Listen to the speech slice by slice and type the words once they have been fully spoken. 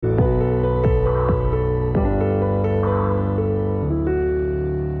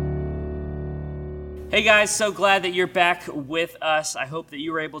Hey guys, so glad that you're back with us. I hope that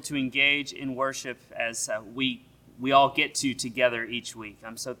you were able to engage in worship as we all get to together each week.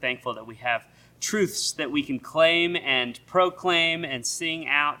 I'm so thankful that we have truths that we can claim and proclaim and sing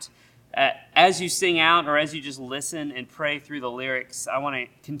out. As you sing out or as you just listen and pray through the lyrics, I want to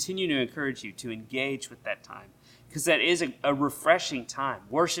continue to encourage you to engage with that time, because that is a refreshing time.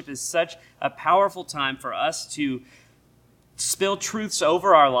 Worship is such a powerful time for us to spill truths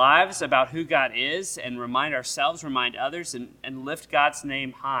over our lives about who God is and remind ourselves, remind others, and lift God's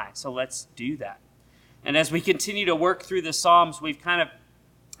name high. So let's do that. And as we continue to work through the Psalms, we've kind of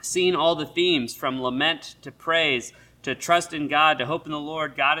seen all the themes from lament to praise to trust in God to hope in the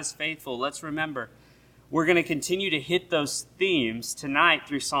Lord. God is faithful. Let's remember, we're going to continue to hit those themes tonight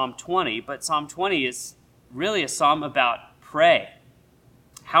through Psalm 20, but Psalm 20 is really a psalm about pray.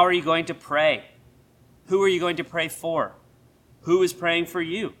 How are you going to pray? Who are you going to pray for? Who is praying for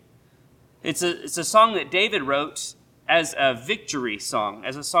you? It's a song that David wrote as a victory song,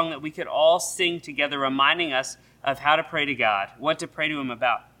 as a song that we could all sing together, reminding us of how to pray to God, what to pray to Him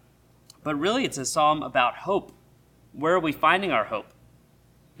about. But really, it's a psalm about hope. Where are we finding our hope?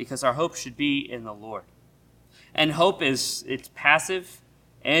 Because our hope should be in the Lord. And hope it's passive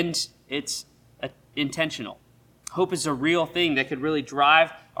and it's intentional. Hope is a real thing that could really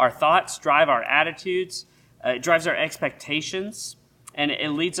drive our thoughts, drive our attitudes. It drives our expectations, and it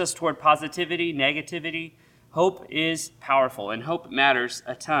leads us toward positivity, negativity. Hope is powerful, and hope matters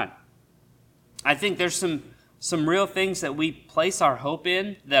a ton. I think there's some real things that we place our hope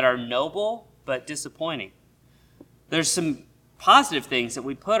in that are noble but disappointing. There's some positive things that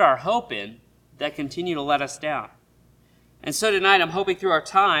we put our hope in that continue to let us down. And so tonight I'm hoping through our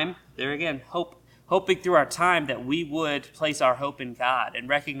time, there again, hoping through our time that we would place our hope in God and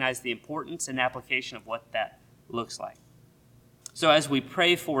recognize the importance and application of what that looks like. So as we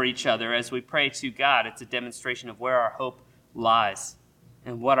pray for each other, as we pray to God, it's a demonstration of where our hope lies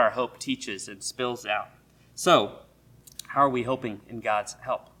and what our hope teaches and spills out. So, how are we hoping in God's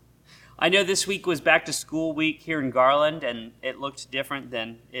help? I know this week was back to school week here in Garland, and it looked different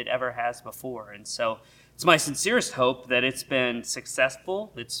than it ever has before. And so it's my sincerest hope that it's been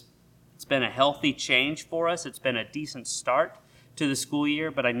successful. It's been a healthy change for us. It's been a decent start to the school year,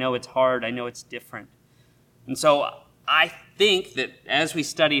 but I know it's hard. I know it's different. And so I think that as we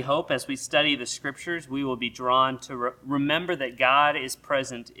study hope, as we study the scriptures, we will be drawn to remember that God is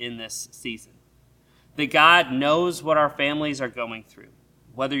present in this season. That God knows what our families are going through.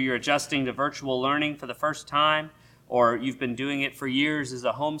 Whether you're adjusting to virtual learning for the first time, or you've been doing it for years as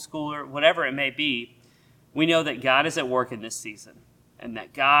a homeschooler, whatever it may be, we know that God is at work in this season. And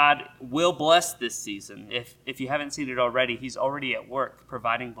that God will bless this season. If you haven't seen it already, He's already at work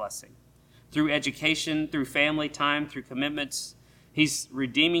providing blessing. Through education, through family time, through commitments, He's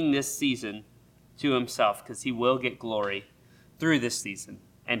redeeming this season to Himself because He will get glory through this season.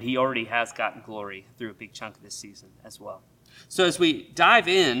 And He already has gotten glory through a big chunk of this season as well. So as we dive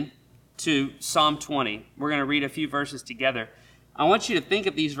in to Psalm 20, we're going to read a few verses together. I want you to think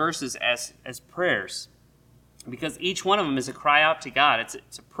of these verses as prayers, because each one of them is a cry out to God.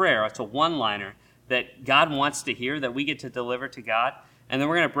 It's a prayer. It's a one-liner that God wants to hear, that we get to deliver to God. And then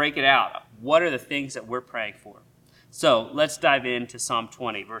we're going to break it out. What are the things that we're praying for? So let's dive into Psalm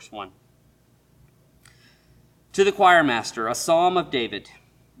 20, verse 1. To the choir master, a psalm of David.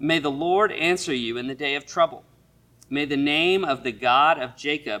 May the Lord answer you in the day of trouble. May the name of the God of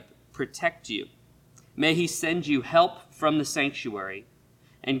Jacob protect you. May He send you help from the sanctuary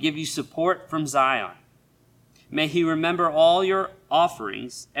and give you support from Zion. May He remember all your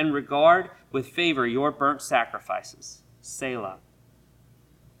offerings and regard with favor your burnt sacrifices. Selah.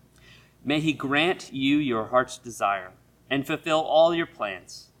 May He grant you your heart's desire and fulfill all your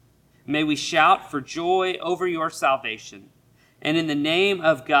plans. May we shout for joy over your salvation. And in the name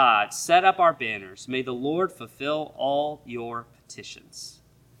of God, set up our banners. May the Lord fulfill all your petitions.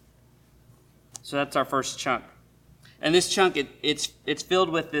 So that's our first chunk. And this chunk, it's filled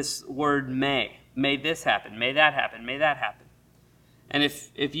with this word may. May this happen, may that happen, may that happen. And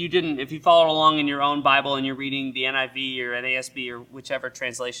if you followed along in your own Bible and you're reading the NIV or NASB or whichever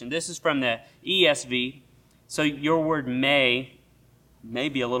translation, this is from the ESV, so your word may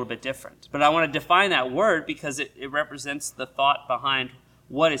be a little bit different. But I want to define that word because it represents the thought behind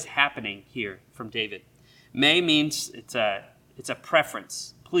what is happening here from David. May means it's a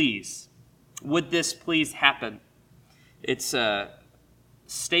preference, please. Would this please happen? It's a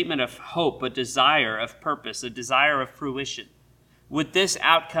statement of hope, a desire of purpose, a desire of fruition. Would this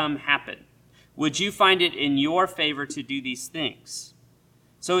outcome happen? Would you find it in your favor to do these things?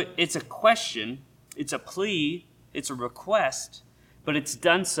 So it's a question, it's a plea, it's a request, but it's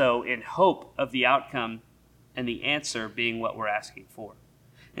done so in hope of the outcome and the answer being what we're asking for.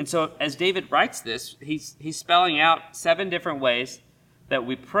 And so as David writes this, he's spelling out 7 different ways that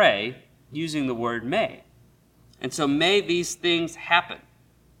we pray using the word may. And so may these things happen.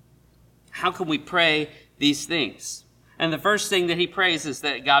 How can we pray these things? And the first thing that he prays is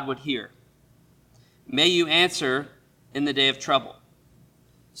that God would hear. May you answer in the day of trouble.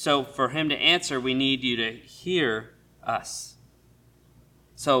 So for him to answer, we need you to hear us.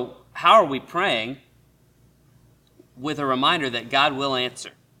 So how are we praying? With a reminder that God will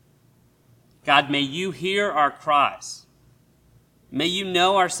answer. God, may you hear our cries. May you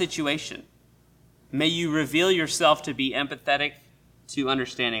know our situation. May you reveal yourself to be empathetic to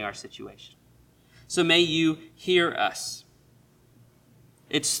understanding our situation. So may you hear us.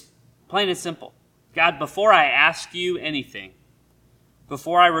 It's plain and simple. God, before I ask you anything,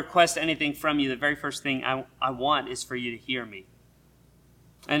 before I request anything from you, the very first thing I want is for you to hear me.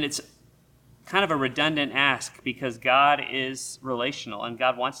 And it's kind of a redundant ask because God is relational and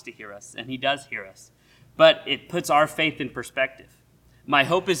God wants to hear us, and he does hear us. But it puts our faith in perspective. My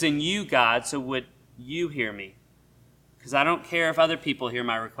hope is in you, God, so would you hear me? Because I don't care if other people hear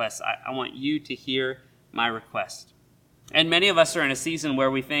my requests. I want you to hear my request. And many of us are in a season where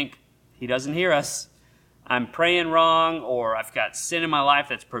we think, he doesn't hear us. I'm praying wrong, or I've got sin in my life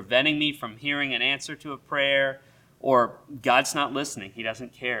that's preventing me from hearing an answer to a prayer, or God's not listening. He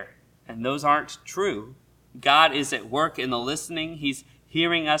doesn't care. And those aren't true. God is at work in the listening. He's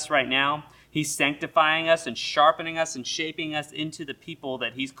hearing us right now. He's sanctifying us and sharpening us and shaping us into the people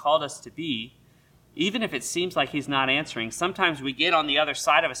that he's called us to be. Even if it seems like he's not answering, sometimes we get on the other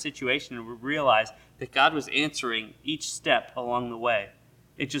side of a situation and we realize that God was answering each step along the way.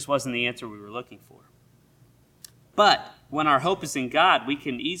 It just wasn't the answer we were looking for. But when our hope is in God, we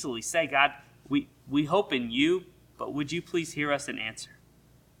can easily say, God, we hope in you, but would you please hear us and answer?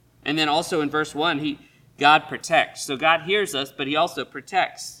 And then also in verse 1, God protects. So God hears us, but he also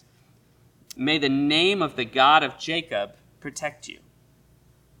protects. May the name of the God of Jacob protect you.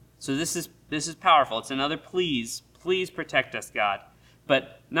 So this is powerful. It's another please protect us, God.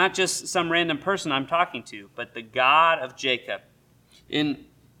 But not just some random person I'm talking to, but the God of Jacob. In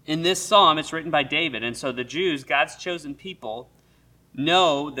this psalm, it's written by David. And so the Jews, God's chosen people,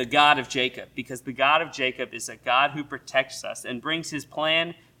 know the God of Jacob, because the God of Jacob is a God who protects us and brings his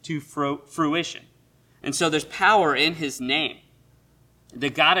plan to fruition. And so there's power in his name.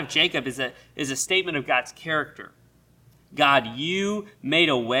 The God of Jacob is a statement of God's character. God, you made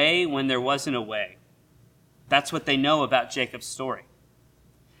a way when there wasn't a way. That's what they know about Jacob's story.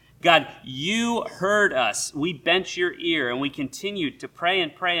 God, you heard us. We bent your ear and we continued to pray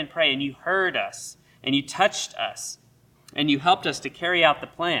and pray and pray, and you heard us and you touched us and you helped us to carry out the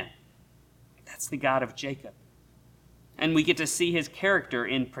plan. That's the God of Jacob. And we get to see his character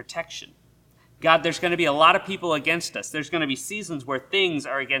in protection. God, there's going to be a lot of people against us. There's going to be seasons where things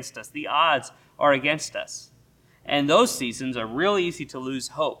are against us. The odds are against us. And those seasons are really easy to lose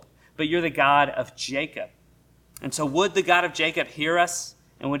hope. But you're the God of Jacob. And so would the God of Jacob hear us,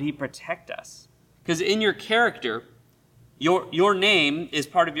 and would he protect us? Because in your character, your name is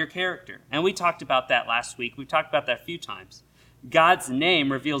part of your character. And we talked about that last week. We've talked about that a few times. God's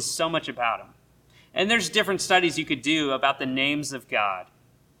name reveals so much about him. And there's different studies you could do about the names of God.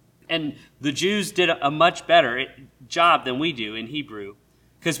 And the Jews did a much better job than we do in Hebrew,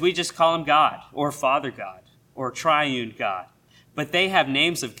 because we just call him God, or Father God, or Triune God. But they have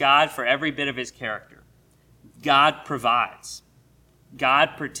names of God for every bit of his character. God provides.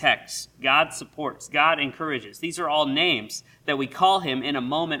 God protects. God supports. God encourages. These are all names that we call him in a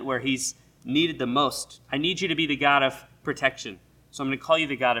moment where he's needed the most. I need you to be the God of protection, so I'm going to call you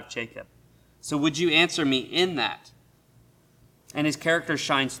the God of Jacob. So would you answer me in that? And his character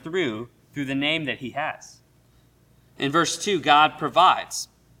shines through the name that he has. In verse 2, God provides.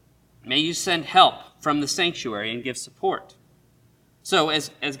 May you send help from the sanctuary and give support. So as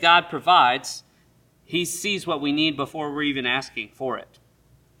God provides, he sees what we need before we're even asking for it.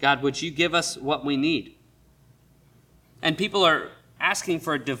 God, would you give us what we need? And people are asking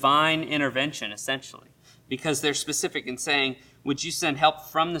for a divine intervention, essentially, because they're specific in saying, would you send help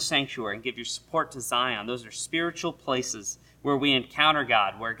from the sanctuary and give your support to Zion? Those are spiritual places where we encounter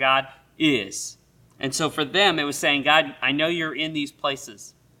God, where God is. And so for them, it was saying, God, I know you're in these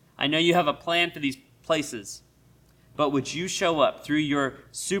places. I know you have a plan for these places. But would you show up through your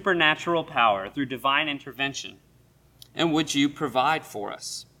supernatural power, through divine intervention? And would you provide for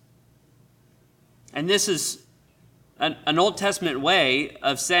us? And this is an Old Testament way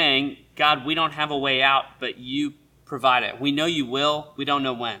of saying, God, we don't have a way out, but you provide it. We know you will. We don't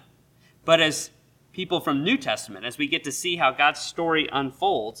know when. But as people from New Testament, as we get to see how God's story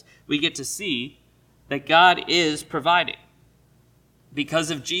unfolds, we get to see that God is providing.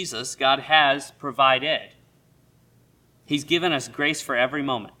 Because of Jesus, God has provided. He's given us grace for every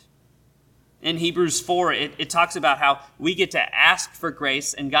moment. In Hebrews 4, it talks about how we get to ask for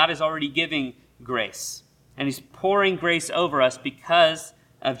grace, and God is already giving grace. And he's pouring grace over us because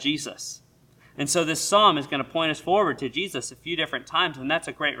of Jesus. And so this psalm is going to point us forward to Jesus a few different times, and that's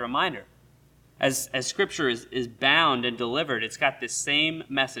a great reminder. As Scripture is bound and delivered, it's got this same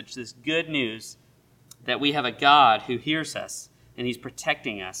message, this good news that we have a God who hears us, and he's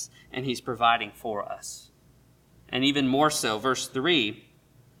protecting us, and he's providing for us. And even more so, verse 3,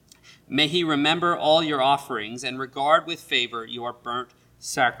 may he remember all your offerings and regard with favor your burnt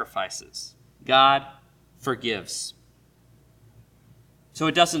sacrifices. God forgives. So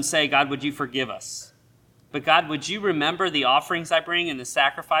it doesn't say, God, would you forgive us? But God, would you remember the offerings I bring and the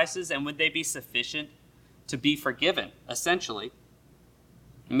sacrifices, and would they be sufficient to be forgiven, essentially?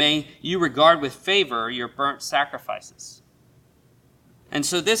 May you regard with favor your burnt sacrifices. And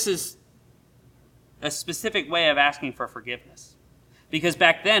so this is a specific way of asking for forgiveness. Because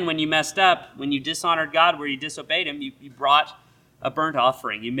back then, when you messed up, when you dishonored God, where you disobeyed him, you brought a burnt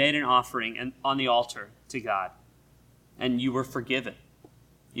offering. You made an offering on the altar to God. And you were forgiven.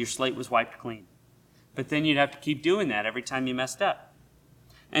 Your slate was wiped clean. But then you'd have to keep doing that every time you messed up.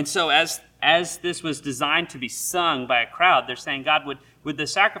 And so as this was designed to be sung by a crowd, they're saying, God, would the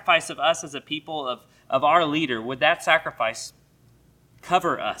sacrifice of us as a people, of our leader, would that sacrifice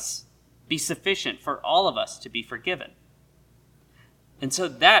cover us, be sufficient for all of us to be forgiven? And so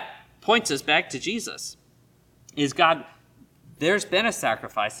that points us back to Jesus. Is God, there's been a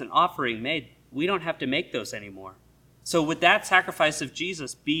sacrifice, an offering made. We don't have to make those anymore. So would that sacrifice of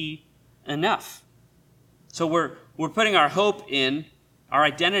Jesus be enough? So we're putting our hope in, our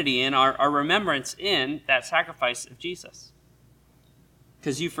identity in, our remembrance in that sacrifice of Jesus.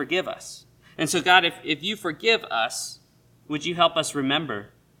 Because you forgive us. And so God, if you forgive us, would you help us remember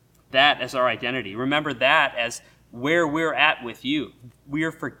that as our identity? Remember that as where we're at with you.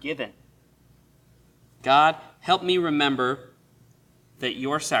 We're forgiven. God, help me remember that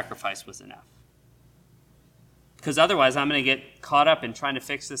your sacrifice was enough. Because otherwise I'm going to get caught up in trying to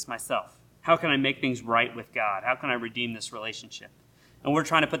fix this myself. How can I make things right with God? How can I redeem this relationship? And we're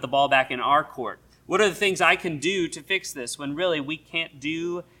trying to put the ball back in our court. What are the things I can do to fix this when really we can't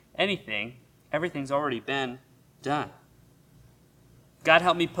do anything? Everything's already been done. God,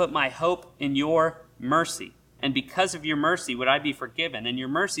 help me put my hope in your mercy. And because of your mercy, would I be forgiven? And your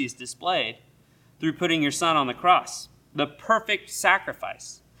mercy is displayed through putting your son on the cross, the perfect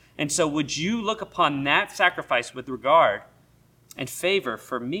sacrifice. And so would you look upon that sacrifice with regard and favor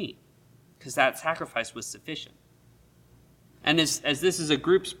for me? Because that sacrifice was sufficient. And as this is a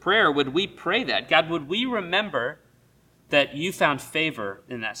group's prayer, would we pray that? God, would we remember that you found favor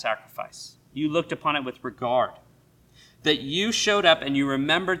in that sacrifice? You looked upon it with regard. That you showed up and you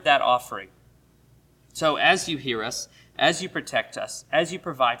remembered that offering. So as you hear us, as you protect us, as you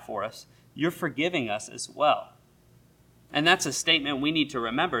provide for us, you're forgiving us as well. And that's a statement we need to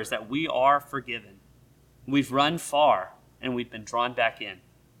remember, is that we are forgiven. We've run far and we've been drawn back in.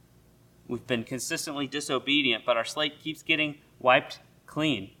 We've been consistently disobedient, but our slate keeps getting wiped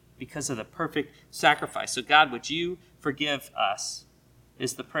clean because of the perfect sacrifice. So God, would you forgive us,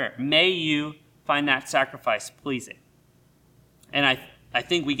 is the prayer. May you find that sacrifice pleasing. And I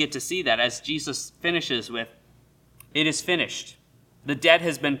think we get to see that as Jesus finishes with, it is finished. The debt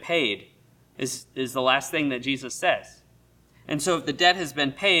has been paid, is the last thing that Jesus says. And so if the debt has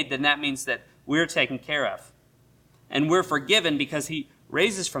been paid, then that means that we're taken care of. And we're forgiven because he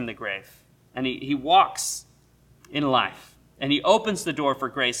raises from the grave. And he walks in life. And he opens the door for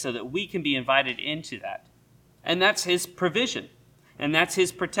grace so that we can be invited into that. And that's his provision. And that's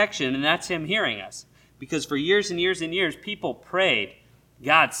his protection. And that's him hearing us. Because for years and years and years, people prayed,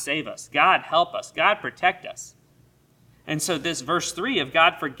 God save us. God help us. God protect us. And so this verse 3 of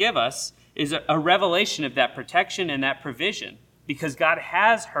God forgive us is a revelation of that protection and that provision. Because God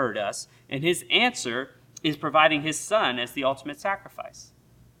has heard us. And his answer is providing his son as the ultimate sacrifice.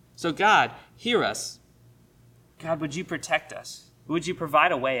 So God, hear us. God, would you protect us? Would you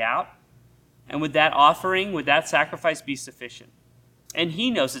provide a way out? And would that offering, would that sacrifice be sufficient? And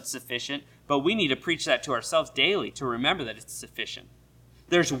he knows it's sufficient, but we need to preach that to ourselves daily to remember that it's sufficient.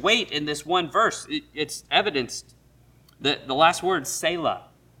 There's weight in this one verse. It's evidenced. The last word, Selah.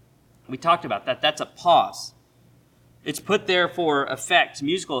 We talked about that. That's a pause. It's put there for effect,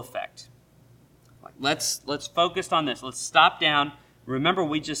 musical effect. Let's focus on this. Let's stop down. Remember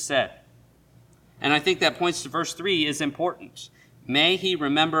what we just said. And I think that points to verse 3 is important. May he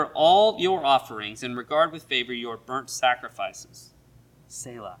remember all your offerings and regard with favor your burnt sacrifices.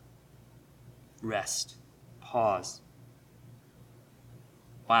 Selah. Rest. Pause.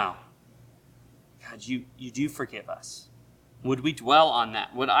 Wow. God, you do forgive us. Would we dwell on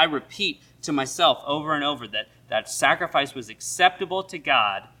that? Would I repeat to myself over and over that sacrifice was acceptable to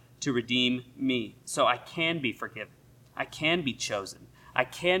God to redeem me, so I can be forgiven, I can be chosen, I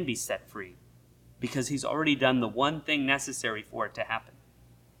can be set free, because he's already done the one thing necessary for it to happen.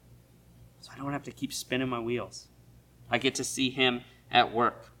 So I don't have to keep spinning my wheels. I get to see him at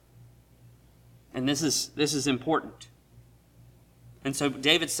work. And this is important. And so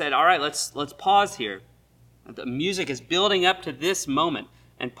David said, all right, let's pause here. The music is building up to this moment,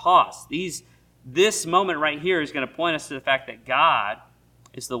 and pause. This moment right here is going to point us to the fact that God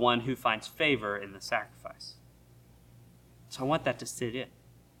is the one who finds favor in the sacrifice. So I want that to sit in.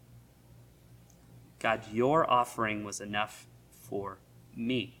 God, your offering was enough for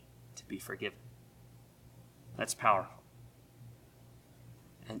me to be forgiven. That's powerful.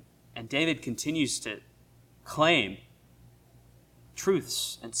 And David continues to claim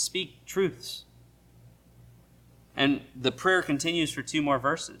truths and speak truths. And the prayer continues for 2 more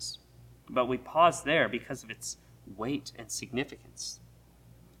verses. But we pause there because of its weight and significance.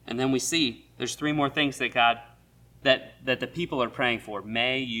 And then we see there's 3 more things that the people are praying for.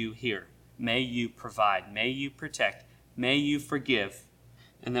 May you hear. May you provide. May you protect. May you forgive.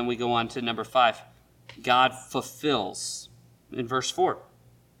 And then we go on to number 5. God fulfills. In verse 4.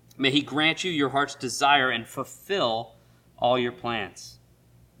 May he grant you your heart's desire and fulfill all your plans.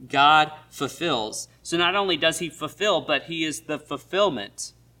 God fulfills. So not only does he fulfill, but he is the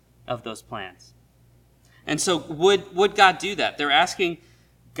fulfillment of those plans. And so would God do that? They're asking,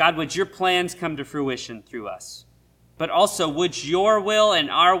 God, would your plans come to fruition through us? But also, would your will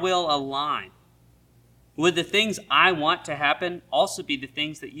and our will align? Would the things I want to happen also be the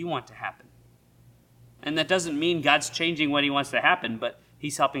things that you want to happen? And that doesn't mean God's changing what he wants to happen, but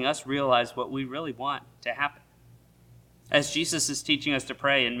he's helping us realize what we really want to happen. As Jesus is teaching us to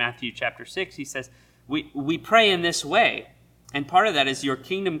pray in Matthew chapter 6, he says, we pray in this way. And part of that is your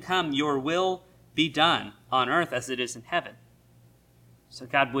kingdom come, your will be done on earth as it is in heaven. So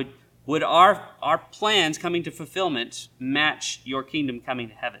God, would our plans coming to fulfillment match your kingdom coming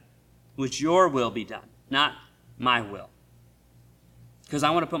to heaven? Would your will be done, not my will? Because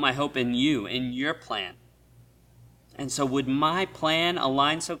I want to put my hope in you, in your plan. And so would my plan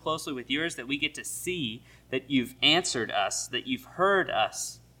align so closely with yours that we get to see that you've answered us, that you've heard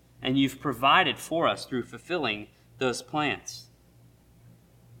us, and you've provided for us through fulfilling those plans?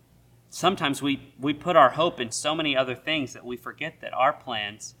 Sometimes we put our hope in so many other things that we forget that our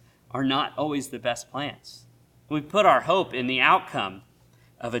plans are not always the best plans. We put our hope in the outcome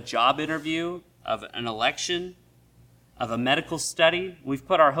of a job interview, of an election, of a medical study. We've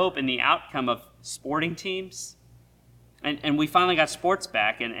put our hope in the outcome of sporting teams. And we finally got sports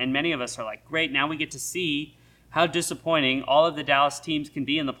back, and many of us are like, great, now we get to see how disappointing all of the Dallas teams can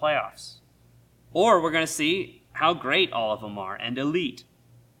be in the playoffs. Or we're going to see how great all of them are and elite.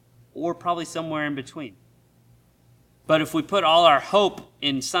 Or probably somewhere in between. But if we put all our hope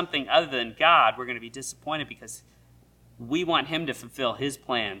in something other than God, we're going to be disappointed because we want him to fulfill his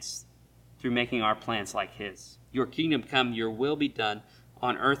plans through making our plans like his. Your kingdom come, your will be done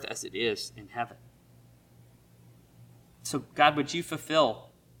on earth as it is in heaven. So God, would you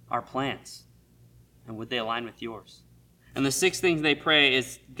fulfill our plans? And would they align with yours? And the 6th thing they pray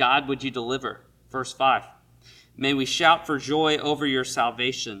is, God, would you deliver? Verse 5. May we shout for joy over your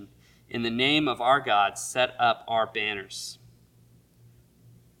salvation. In the name of our God, set up our banners.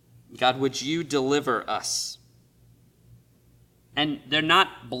 God, would you deliver us? And they're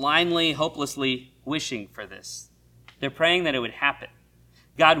not blindly, hopelessly wishing for this. They're praying that it would happen.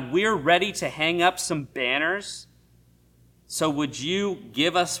 God, we're ready to hang up some banners. So would you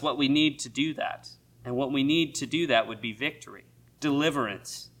give us what we need to do that? And what we need to do that would be victory,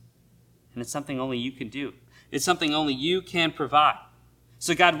 deliverance. And it's something only you can do. It's something only you can provide.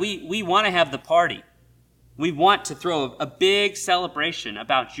 So God, we want to have the party. We want to throw a big celebration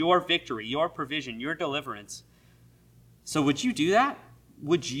about your victory, your provision, your deliverance. So would you do that?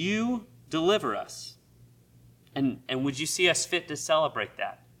 Would you deliver us? And would you see us fit to celebrate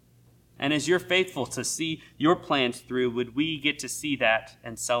that? And as you're faithful to see your plans through, would we get to see that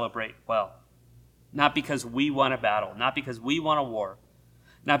and celebrate well? Not because we won a battle, not because we won a war,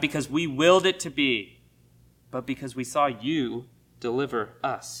 not because we willed it to be, but because we saw you deliver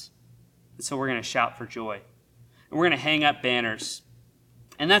us. And so we're going to shout for joy. And we're going to hang up banners.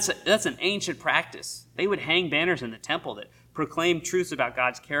 And that's an ancient practice. They would hang banners in the temple that proclaimed truths about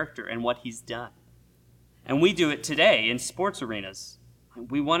God's character and what he's done. And we do it today in sports arenas.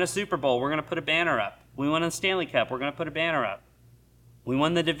 We won a Super Bowl, we're going to put a banner up. We won a Stanley Cup, we're going to put a banner up. We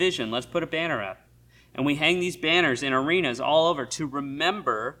won the division, let's put a banner up. And we hang these banners in arenas all over to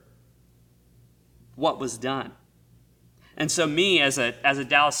remember what was done. And so me, as a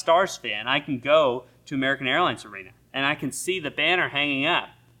Dallas Stars fan, I can go to American Airlines Arena, and I can see the banner hanging up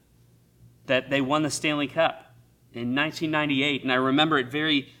that they won the Stanley Cup in 1998. And I remember it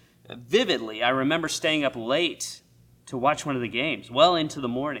very vividly. I remember staying up late to watch one of the games, well into the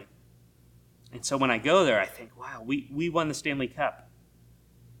morning. And so when I go there, I think, wow, we won the Stanley Cup.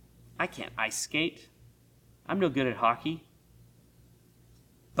 I can't ice skate. I'm no good at hockey.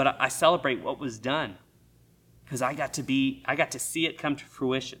 But I celebrate what was done because I got to see it come to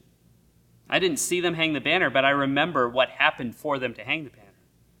fruition. I didn't see them hang the banner, but I remember what happened for them to hang the banner.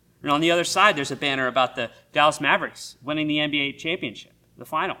 And on the other side, there's a banner about the Dallas Mavericks winning the NBA championship, the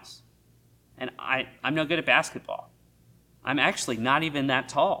finals. And I'm no good at basketball. I'm actually not even that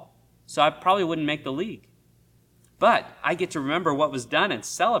tall, so I probably wouldn't make the league. But I get to remember what was done and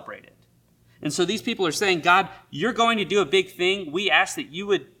celebrate it. And so these people are saying, God, you're going to do a big thing. We ask that you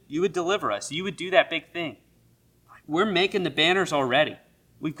would deliver us. You would do that big thing. We're making the banners already.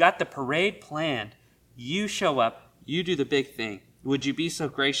 We've got the parade planned. You show up. You do the big thing. Would you be so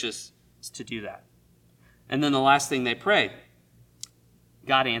gracious to do that? And then the last thing they pray,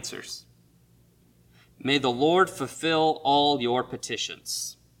 God answers. May the Lord fulfill all your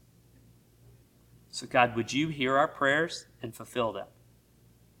petitions. So God, would you hear our prayers and fulfill them?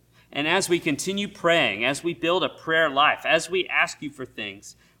 And as we continue praying, as we build a prayer life, as we ask you for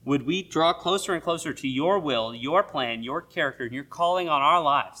things, would we draw closer and closer to your will, your plan, your character, and your calling on our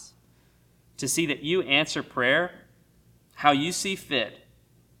lives to see that you answer prayer how you see fit,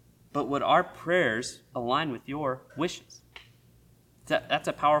 but would our prayers align with your wishes? That's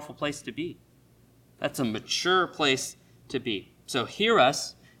a powerful place to be. That's a mature place to be. So hear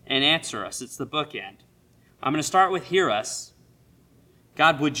us and answer us. It's the bookend. I'm going to start with hear us.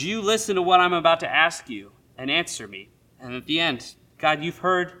 God, would you listen to what I'm about to ask you and answer me? And at the end, God, you've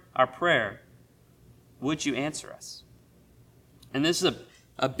heard our prayer. Would you answer us? And this is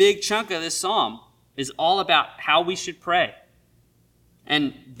a big chunk of this psalm is all about how we should pray.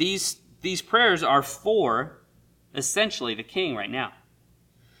 And these prayers are for, essentially, the king right now.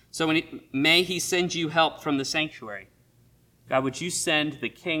 So may he send you help from the sanctuary. God, would you send the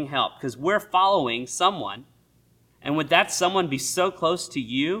king help? Because we're following someone. And would that someone be so close to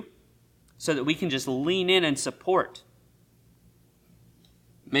you so that we can just lean in and support?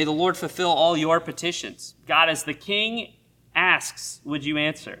 May the Lord fulfill all your petitions. God, as the king asks, would you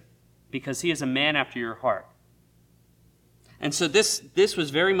answer? Because he is a man after your heart. And so this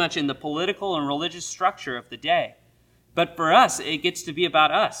was very much in the political and religious structure of the day. But for us, it gets to be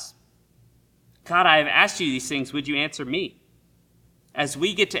about us. God, I have asked you these things. Would you answer me? As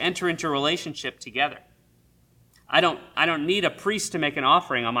we get to enter into a relationship together. I don't need a priest to make an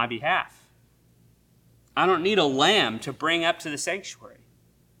offering on my behalf. I don't need a lamb to bring up to the sanctuary.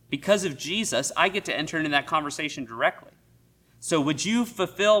 Because of Jesus, I get to enter into that conversation directly. So would you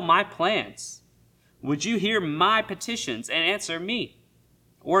fulfill my plans? Would you hear my petitions and answer me?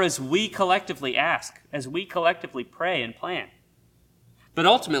 Or as we collectively ask, as we collectively pray and plan. But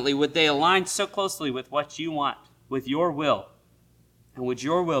ultimately, would they align so closely with what you want, with your will? And would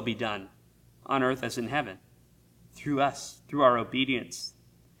your will be done on earth as in heaven? Through us, through our obedience,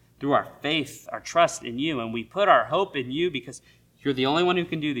 through our faith, our trust in you. And we put our hope in you because you're the only one who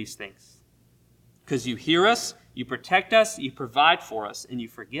can do these things. Because you hear us, you protect us, you provide for us, and you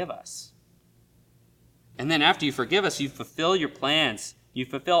forgive us. And then after you forgive us, you fulfill your plans. You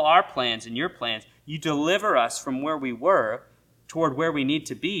fulfill our plans and your plans. You deliver us from where we were toward where we need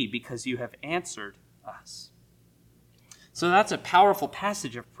to be because you have answered us. So that's a powerful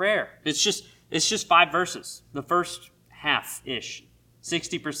passage of prayer. It's just 5 verses. The first half-ish,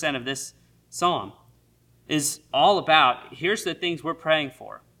 60% of this psalm is all about, here's the things we're praying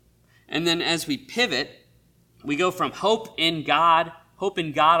for. And then as we pivot, we go from hope in God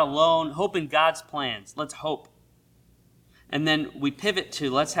alone, hope in God's plans. Let's hope. And then we pivot to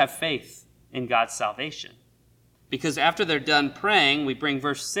let's have faith in God's salvation. Because after they're done praying, we bring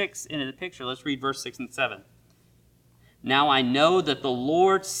verse 6 into the picture. Let's read verse 6 and 7. Now I know that the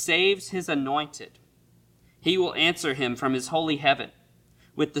Lord saves his anointed. He will answer him from his holy heaven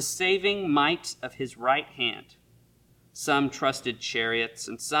with the saving might of his right hand. Some trusted chariots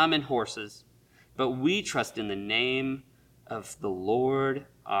and some in horses, but we trust in the name of the Lord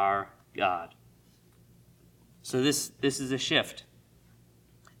our God. So this is a shift.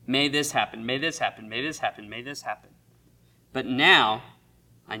 May this happen, may this happen, may this happen, may this happen. But now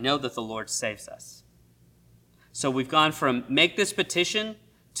I know that the Lord saves us. So we've gone from make this petition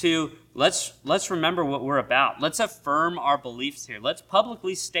to let's remember what we're about. Let's affirm our beliefs here. Let's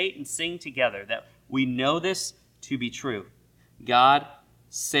publicly state and sing together that we know this to be true. God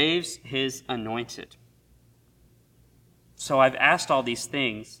saves his anointed. So I've asked all these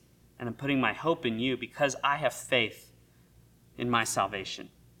things, and I'm putting my hope in you because I have faith in my salvation.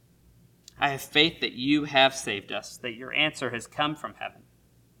 I have faith that you have saved us, that your answer has come from heaven,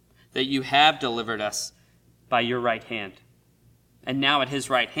 that you have delivered us by your right hand. And now at his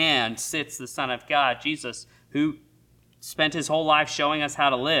right hand sits the Son of God, Jesus, who spent his whole life showing us how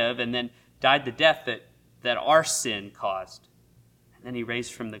to live and then died the death that our sin caused. And then he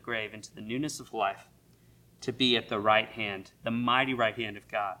raised from the grave into the newness of life to be at the right hand, the mighty right hand of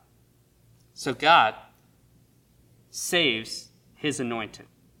God. So God saves his anointed.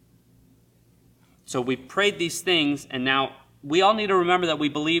 So we prayed these things, and now we all need to remember that we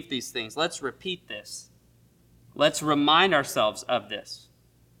believe these things. Let's repeat this. Let's remind ourselves of this.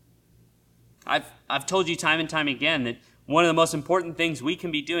 I've told you time and time again that one of the most important things we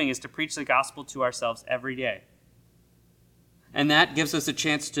can be doing is to preach the gospel to ourselves every day. And that gives us a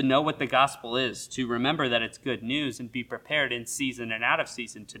chance to know what the gospel is, to remember that it's good news and be prepared in season and out of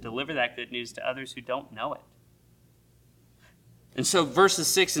season to deliver that good news to others who don't know it. And so verses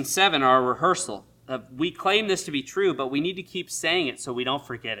 6 and 7 are a rehearsal. We claim this to be true, but we need to keep saying it so we don't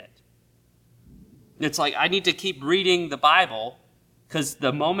forget it. It's like I need to keep reading the Bible because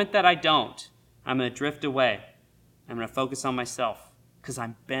the moment that I don't, I'm going to drift away. I'm going to focus on myself because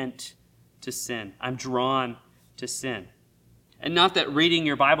I'm bent to sin. I'm drawn to sin. And not that reading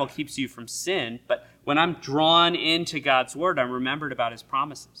your Bible keeps you from sin, but when I'm drawn into God's word, I'm remembered about his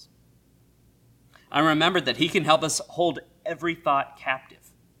promises. I'm remembered that he can help us hold every thought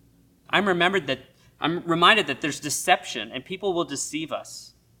captive. I'm reminded that there's deception and people will deceive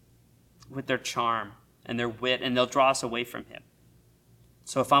us with their charm and their wit, and they'll draw us away from him.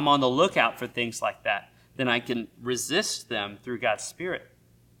 So if I'm on the lookout for things like that, then I can resist them through God's Spirit.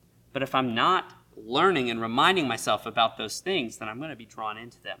 But if I'm not learning and reminding myself about those things, then I'm going to be drawn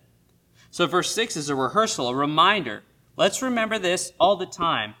into them. So verse 6 is a rehearsal, a reminder. Let's remember this all the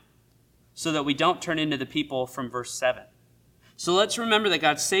time so that we don't turn into the people from verse 7. So let's remember that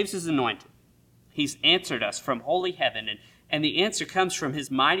God saves his anointed. He's answered us from holy heaven, and the answer comes from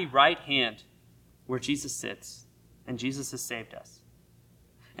his mighty right hand where Jesus sits, and Jesus has saved us.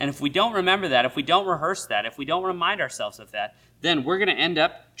 And if we don't remember that, if we don't rehearse that, if we don't remind ourselves of that, then we're going to end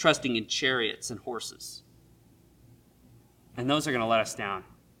up trusting in chariots and horses. And those are going to let us down.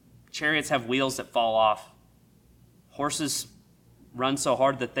 Chariots have wheels that fall off. Horses run so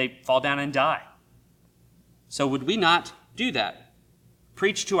hard that they fall down and die. So would we not do that?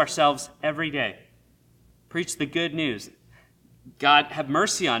 Preach to ourselves every day. Preach the good news. God, have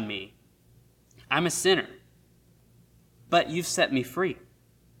mercy on me. I'm a sinner. But you've set me free.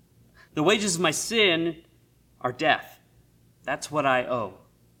 The wages of my sin are death. That's what I owe.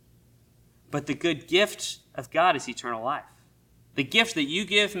 But the good gift of God is eternal life. The gift that you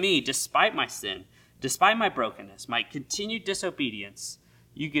give me, despite my sin, despite my brokenness, my continued disobedience,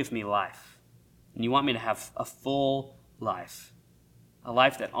 you give me life. And you want me to have a full life. A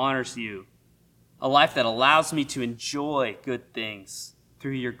life that honors you. A life that allows me to enjoy good things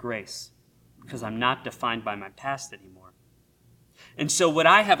through your grace. Because I'm not defined by my past anymore. And so would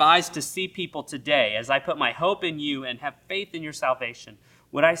I have eyes to see people today, as I put my hope in you and have faith in your salvation,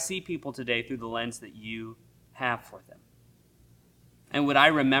 would I see people today through the lens that you have for them? And would I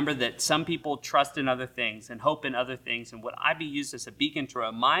remember that some people trust in other things and hope in other things, and would I be used as a beacon to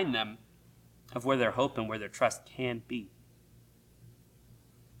remind them of where their hope and where their trust can be?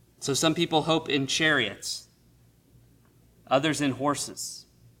 So some people hope in chariots, others in horses,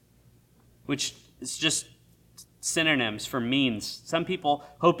 which is just synonyms for means. Some people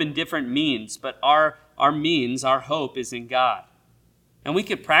hope in different means, but our means, our hope is in God. And we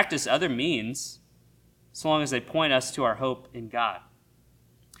could practice other means so long as they point us to our hope in God.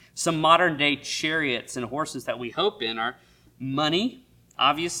 Some modern day chariots and horses that we hope in are money,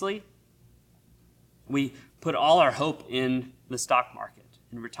 obviously. We put all our hope in the stock market,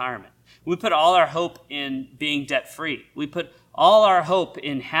 in retirement. We put all our hope in being debt-free. We put all our hope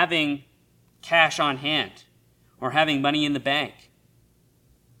in having cash on hand or having money in the bank.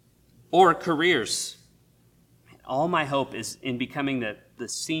 Or careers. All my hope is in becoming the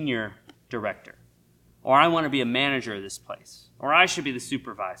senior director. Or I want to be a manager of this place. Or I should be the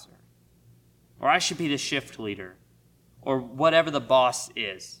supervisor. Or I should be the shift leader. Or whatever the boss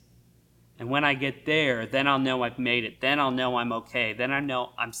is. And when I get there, then I'll know I've made it. Then I'll know I'm okay. Then I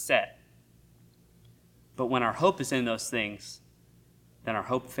know I'm set. But when our hope is in those things, then our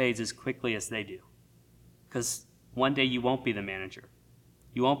hope fades as quickly as they do. Because one day you won't be the manager.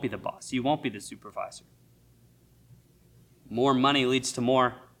 You won't be the boss. You won't be the supervisor. More money leads to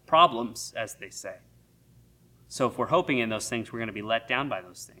more problems, as they say. So if we're hoping in those things, we're going to be let down by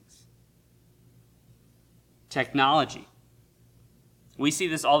those things. Technology. We see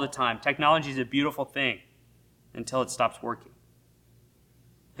this all the time. Technology is a beautiful thing until it stops working.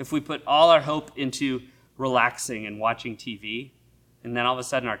 If we put all our hope into relaxing and watching TV, and then all of a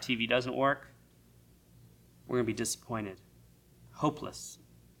sudden our TV doesn't work, we're going to be disappointed, hopeless.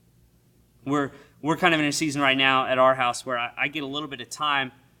 We're kind of in a season right now at our house where I get a little bit of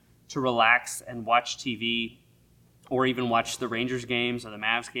time to relax and watch TV, or even watch the Rangers games or the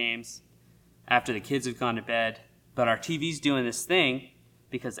Mavs games after the kids have gone to bed. But our TV's doing this thing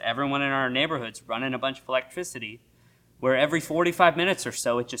because everyone in our neighborhood's running a bunch of electricity where every 45 minutes or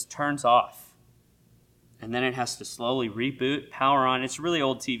so it just turns off. And then it has to slowly reboot, power on. It's really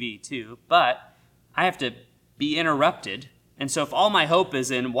old TV too, but I have to be interrupted. And so if all my hope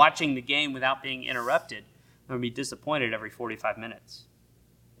is in watching the game without being interrupted, I'm going to be disappointed every 45 minutes.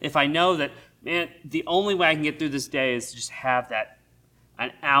 If I know that, man, the only way I can get through this day is to just have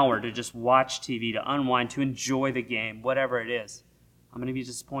an hour to just watch TV, to unwind, to enjoy the game, whatever it is, I'm going to be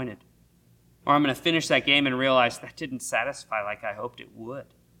disappointed. Or I'm going to finish that game and realize that didn't satisfy like I hoped it would.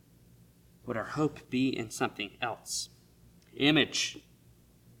 Would our hope be in something else? Image.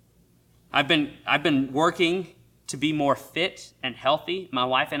 I've been working to be more fit and healthy. My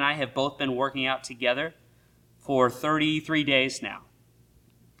wife and I have both been working out together for 33 days now.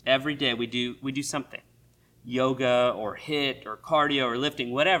 Every day we do something. Yoga or HIIT or cardio or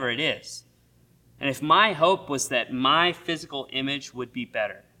lifting, whatever it is. And if my hope was that my physical image would be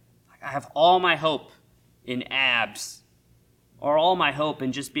better, like I have all my hope in abs, or all my hope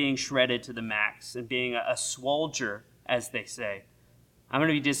in just being shredded to the max and being a swolger, as they say, I'm going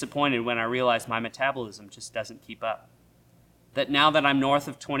to be disappointed when I realize my metabolism just doesn't keep up. That now that I'm north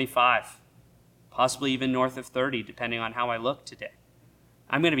of 25, possibly even north of 30, depending on how I look today,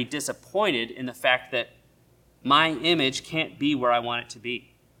 I'm going to be disappointed in the fact that my image can't be where I want it to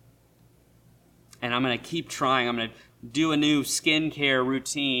be. And I'm going to keep trying. I'm going to do a new skincare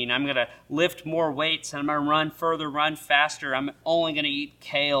routine. I'm going to lift more weights, and I'm going to run further, run faster. I'm only going to eat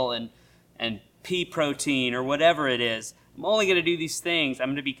kale and pea protein or whatever it is. I'm only going to do these things. I'm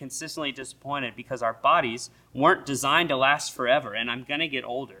going to be consistently disappointed because our bodies weren't designed to last forever, and I'm going to get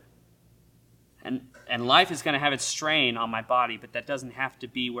older. And life is going to have its strain on my body, but that doesn't have to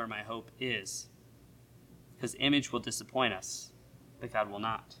be where my hope is. Because image will disappoint us, but God will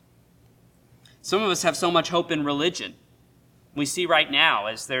not. Some of us have so much hope in religion. We see right now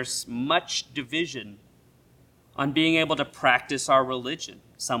as there's much division on being able to practice our religion,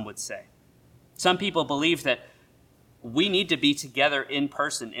 some would say. Some people believe that we need to be together in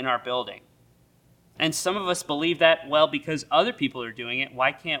person in our building. And some of us believe that, well, because other people are doing it,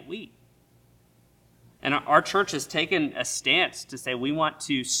 why can't we? And our church has taken a stance to say we want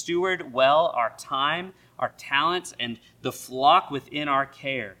to steward well our time, our talents, and the flock within our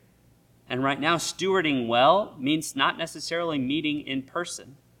care. And right now, stewarding well means not necessarily meeting in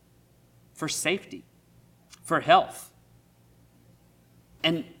person for safety, for health.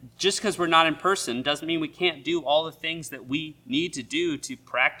 And just because we're not in person doesn't mean we can't do all the things that we need to do to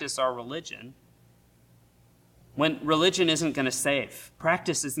practice our religion. When religion isn't going to save,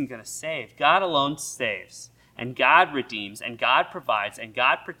 practice isn't going to save. God alone saves, and God redeems, and God provides, and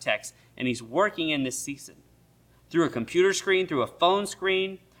God protects, and He's working in this season. Through a computer screen, through a phone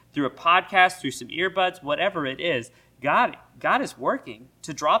screen, through a podcast, through some earbuds, whatever it is, God is working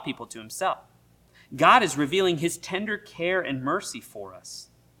to draw people to Himself. God is revealing His tender care and mercy for us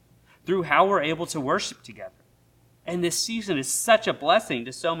through how we're able to worship together. And this season is such a blessing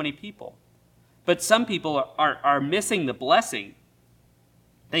to so many people. But some people are missing the blessing.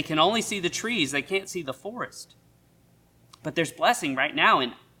 They can only see the trees. They can't see the forest. But there's blessing right now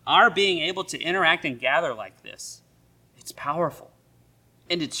in our being able to interact and gather like this. It's powerful.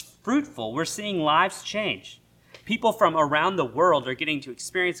 And it's fruitful. We're seeing lives change. People from around the world are getting to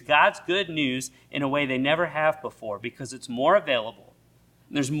experience God's good news in a way they never have before because it's more available.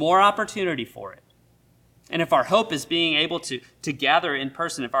 There's more opportunity for it. And if our hope is being able to gather in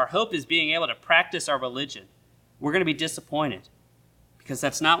person, if our hope is being able to practice our religion, we're going to be disappointed because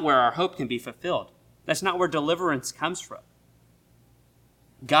that's not where our hope can be fulfilled. That's not where deliverance comes from.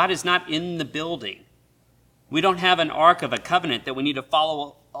 God is not in the building. We don't have an ark of a covenant that we need to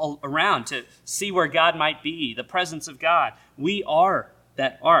follow around to see where God might be, the presence of God. We are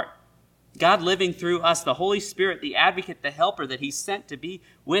that ark. God living through us, the Holy Spirit, the advocate, the helper that He sent to be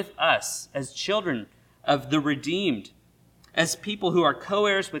with us as children of the redeemed, as people who are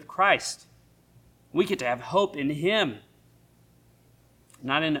co-heirs with Christ. We get to have hope in him.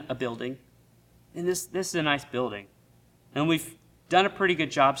 Not in a building. And this is a nice building. And we've done a pretty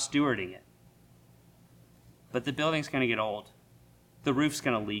good job stewarding it. But the building's going to get old. The roof's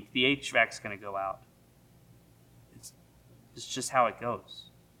going to leak. The HVAC's going to go out. It's just how it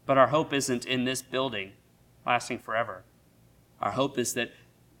goes. But our hope isn't in this building lasting forever. Our hope is that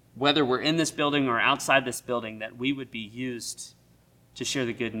whether we're in this building or outside this building, that we would be used to share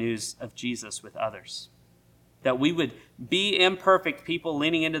the good news of Jesus with others. That we would be imperfect people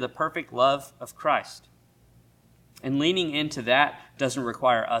leaning into the perfect love of Christ. And leaning into that doesn't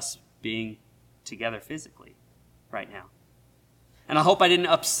require us being together physically right now. And I hope I didn't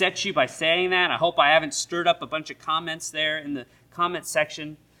upset you by saying that. I hope I haven't stirred up a bunch of comments there in the comment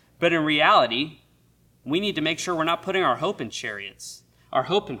section. But in reality, we need to make sure we're not putting our hope in chariots, our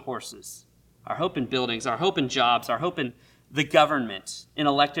hope in horses, our hope in buildings, our hope in jobs, our hope in the government, in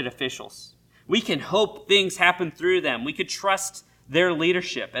elected officials. We can hope things happen through them. We could trust their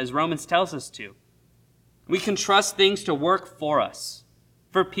leadership, as Romans tells us to. We can trust things to work for us,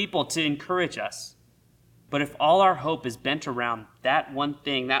 for people to encourage us. But if all our hope is bent around that one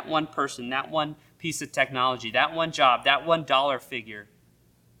thing, that one person, that one piece of technology, that one job, that one dollar figure,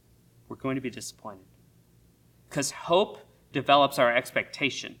 we're going to be disappointed. Because hope develops our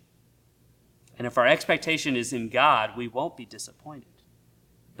expectation. And if our expectation is in God, we won't be disappointed.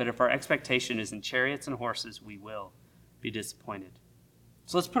 But if our expectation is in chariots and horses, we will be disappointed.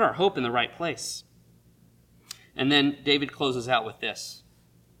 So let's put our hope in the right place. And then David closes out with this.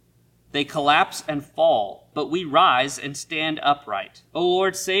 They collapse and fall, but we rise and stand upright. O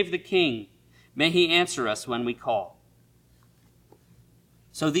Lord, save the king. May he answer us when we call.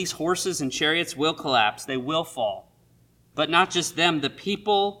 So these horses and chariots will collapse. They will fall. But not just them, the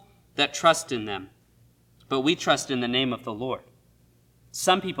people that trust in them. But we trust in the name of the Lord.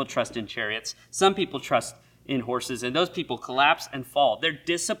 Some people trust in chariots. Some people trust in horses. And those people collapse and fall. They're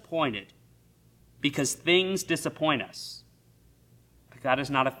disappointed because things disappoint us. But God is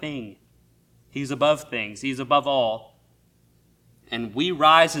not a thing. He's above things. He's above all. And we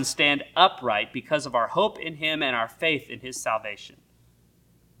rise and stand upright because of our hope in him and our faith in his salvation.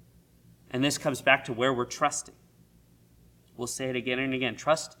 And this comes back to where we're trusting. We'll say it again and again.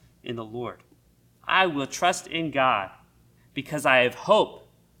 Trust in the Lord. I will trust in God because I have hope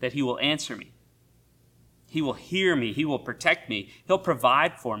that he will answer me. He will hear me. He will protect me. He'll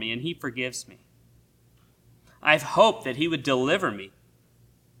provide for me, and he forgives me. I have hope that he would deliver me.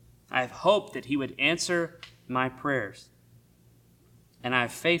 I have hope that he would answer my prayers. And I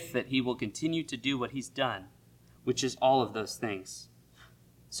have faith that he will continue to do what he's done, which is all of those things.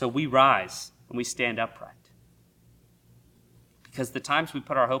 So we rise and we stand upright. Because the times we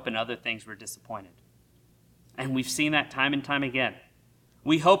put our hope in other things, we're disappointed. And we've seen that time and time again.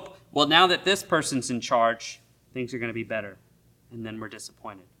 We hope, well, now that this person's in charge, things are going to be better. And then we're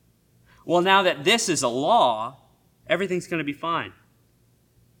disappointed. Well, now that this is a law, everything's going to be fine.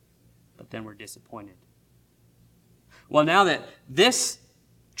 But then we're disappointed. Well, now that this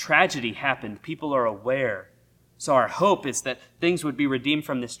tragedy happened, people are aware. So our hope is that things would be redeemed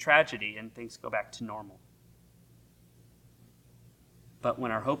from this tragedy and things go back to normal. But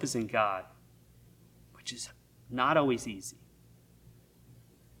when our hope is in God, which is not always easy,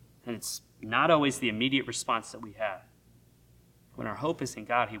 and it's not always the immediate response that we have, when our hope is in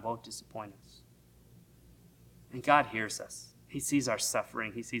God, he won't disappoint us. And God hears us. He sees our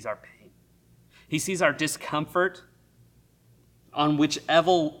suffering. He sees our pain. He sees our discomfort on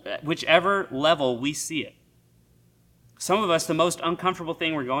whichever level we see it. Some of us, the most uncomfortable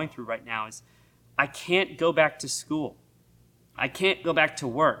thing we're going through right now is, I can't go back to school. I can't go back to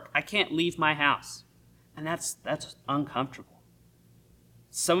work. I can't leave my house. And that's uncomfortable.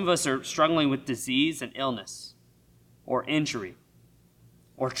 Some of us are struggling with disease and illness, or injury,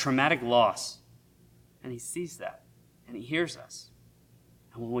 or traumatic loss. And he sees that, and he hears us.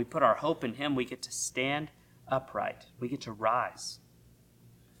 And when we put our hope in him, we get to stand upright. We get to rise.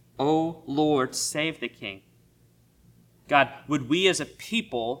 O Lord, save the king. God, would we as a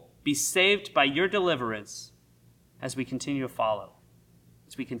people be saved by your deliverance as we continue to follow,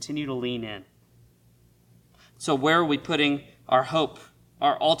 as we continue to lean in? So where are we putting our hope,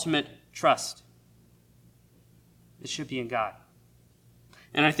 our ultimate trust? It should be in God.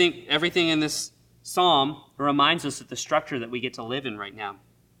 And I think everything in this psalm reminds us of the structure that we get to live in right now.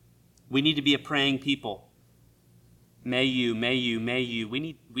 We need to be a praying people. May you, may you, may you. We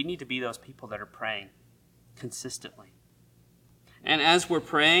need to be those people that are praying consistently. And as we're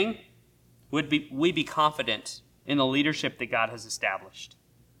praying, would we be confident in the leadership that God has established?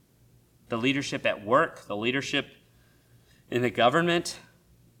 The leadership at work, the leadership in the government,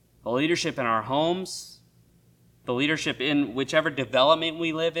 the leadership in our homes, the leadership in whichever development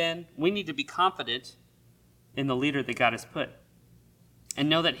we live in. We need to be confident in the leader that God has put and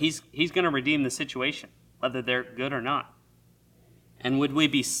know that he's going to redeem the situation, whether they're good or not. And would we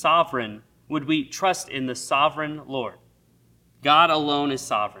be sovereign? Would we trust in the sovereign Lord? God alone is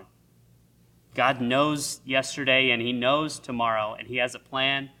sovereign. God knows yesterday and he knows tomorrow, and he has a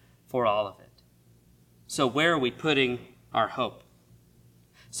plan for all of it. So where are we putting our hope?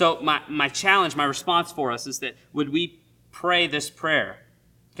 So my challenge, my response for us is that would we pray this prayer?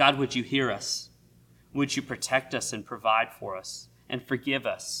 God, would you hear us? Would you protect us and provide for us and forgive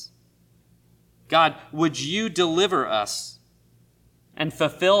us? God, would you deliver us and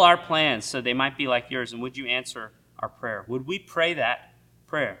fulfill our plans so they might be like yours? And would you answer our prayer? Would we pray that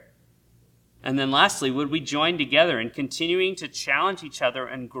prayer? And then lastly, would we join together in continuing to challenge each other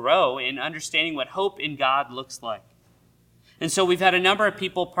and grow in understanding what hope in God looks like? And so we've had a number of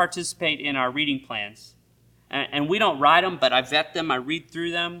people participate in our reading plans. And we don't write them, but I vet them, I read through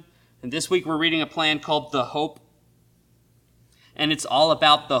them. And this week we're reading a plan called The Hope. And it's all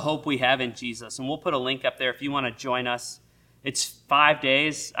about the hope we have in Jesus. And we'll put a link up there if you want to join us. It's 5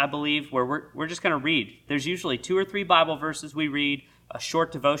 days, I believe, where we're just going to read. There's usually 2 or 3 Bible verses we read, a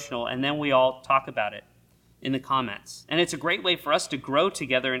short devotional, and then we all talk about it in the comments. And it's a great way for us to grow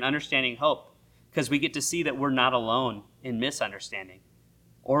together in understanding hope, because we get to see that we're not alone in misunderstanding,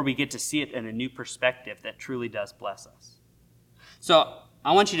 or we get to see it in a new perspective that truly does bless us. So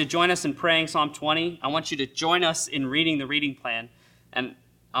I want you to join us in praying Psalm 20. I want you to join us in reading the reading plan, and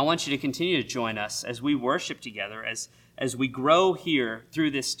I want you to continue to join us as we worship together, as we grow here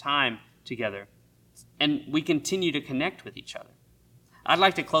through this time together, and we continue to connect with each other. I'd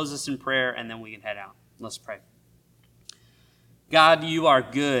like to close this in prayer, and then we can head out. Let's pray. God, you are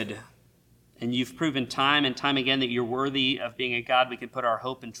good. And you've proven time and time again that you're worthy of being a God we can put our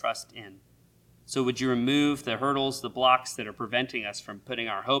hope and trust in. So would you remove the hurdles, the blocks that are preventing us from putting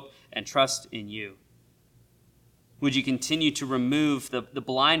our hope and trust in you? Would you continue to remove the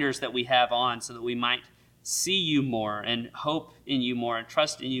blinders that we have on so that we might see you more and hope in you more and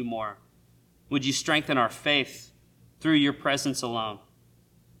trust in you more? Would you strengthen our faith through your presence alone?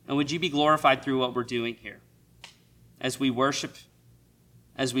 And would you be glorified through what we're doing here? As we worship,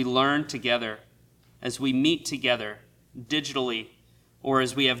 as we learn together, as we meet together digitally, or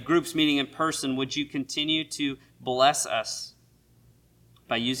as we have groups meeting in person, would you continue to bless us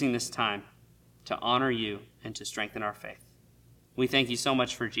by using this time to honor you and to strengthen our faith? We thank you so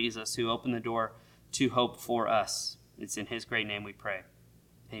much for Jesus, who opened the door to hope for us. It's in his great name we pray.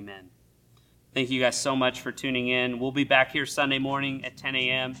 Amen. Thank you guys so much for tuning in. We'll be back here Sunday morning at 10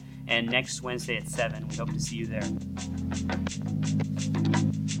 a.m. and next Wednesday at 7. We hope to see you there.